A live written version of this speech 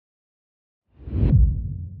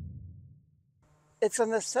It's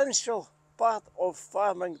an essential part of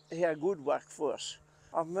farming to have a good workforce.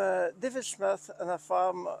 I'm David Smith and I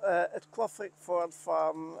farm at Clough Ford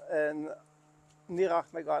Farm in near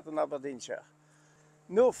Auchnagatt in Aberdeenshire.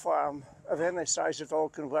 No farm of any size at all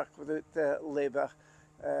can work without labour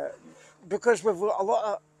because we've got a lot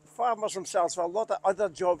of farmers themselves have a lot of other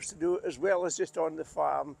jobs to do as well as just on the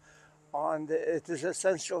farm, and it is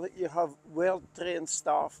essential that you have well-trained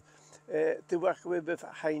staff to work with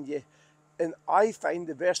behind you. And I find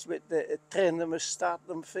the best way to train them is start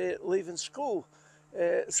them for leaving school.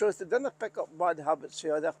 So if they don't pick up bad habits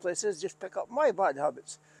for other places, just pick up my bad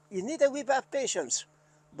habits. You need a wee bit of patience,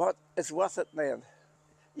 but it's worth it, man.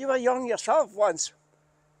 You were young yourself once,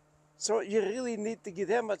 so you really need to give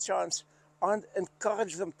them a chance and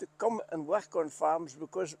encourage them to come and work on farms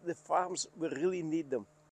because the farms will really need them.